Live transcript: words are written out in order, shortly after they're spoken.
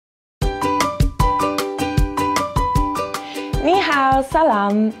Ni hao,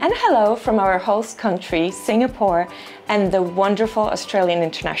 salam, and hello from our host country, Singapore, and the wonderful Australian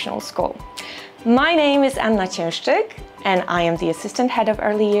International School. My name is Ciezcyk, and I am the Assistant Head of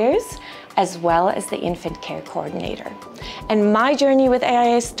Early Years, as well as the Infant Care Coordinator. And my journey with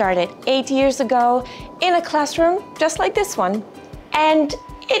AIS started 8 years ago in a classroom just like this one. And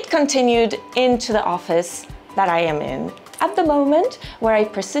it continued into the office that I am in at the moment, where I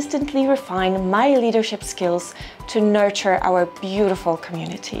persistently refine my leadership skills to nurture our beautiful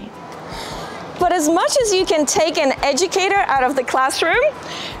community. But as much as you can take an educator out of the classroom,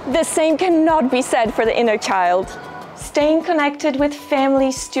 the same cannot be said for the inner child. Staying connected with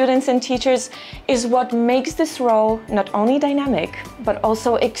families, students, and teachers is what makes this role not only dynamic, but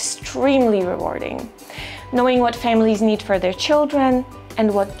also extremely rewarding. Knowing what families need for their children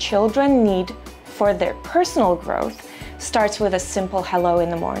and what children need for their personal growth starts with a simple hello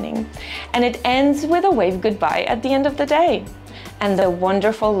in the morning, and it ends with a wave goodbye at the end of the day. And the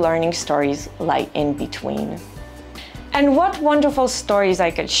wonderful learning stories lie in between. And what wonderful stories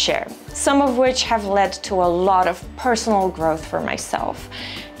I could share, some of which have led to a lot of personal growth for myself.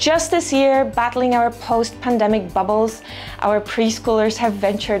 Just this year, battling our post-pandemic bubbles, our preschoolers have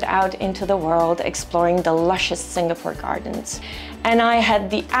ventured out into the world exploring the luscious Singapore gardens. And I had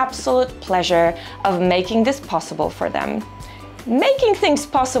the absolute pleasure of making this possible for them. Making things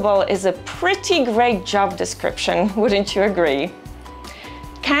possible is a pretty great job description, wouldn't you agree?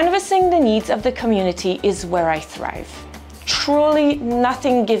 Canvassing the needs of the community is where I thrive. Truly,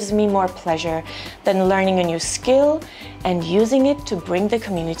 nothing gives me more pleasure than learning a new skill and using it to bring the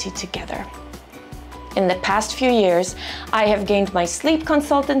community together. In the past few years, I have gained my sleep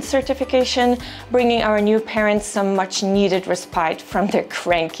consultant certification, bringing our new parents some much needed respite from their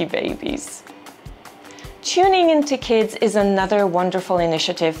cranky babies. Tuning into Kids is another wonderful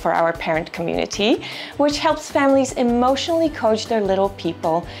initiative for our parent community, which helps families emotionally coach their little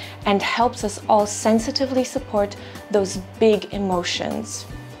people and helps us all sensitively support those big emotions.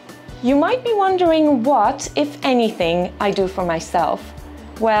 You might be wondering what, if anything, I do for myself.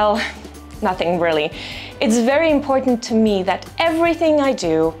 Well, nothing really. It's very important to me that everything I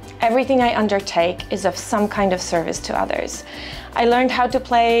do, everything I undertake is of some kind of service to others. I learned how to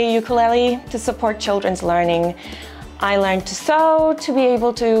play ukulele to support children's learning. I learned to sew to be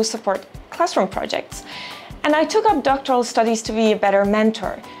able to support classroom projects. And I took up doctoral studies to be a better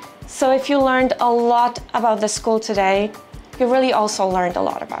mentor. So if you learned a lot about the school today, you really also learned a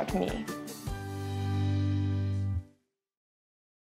lot about me.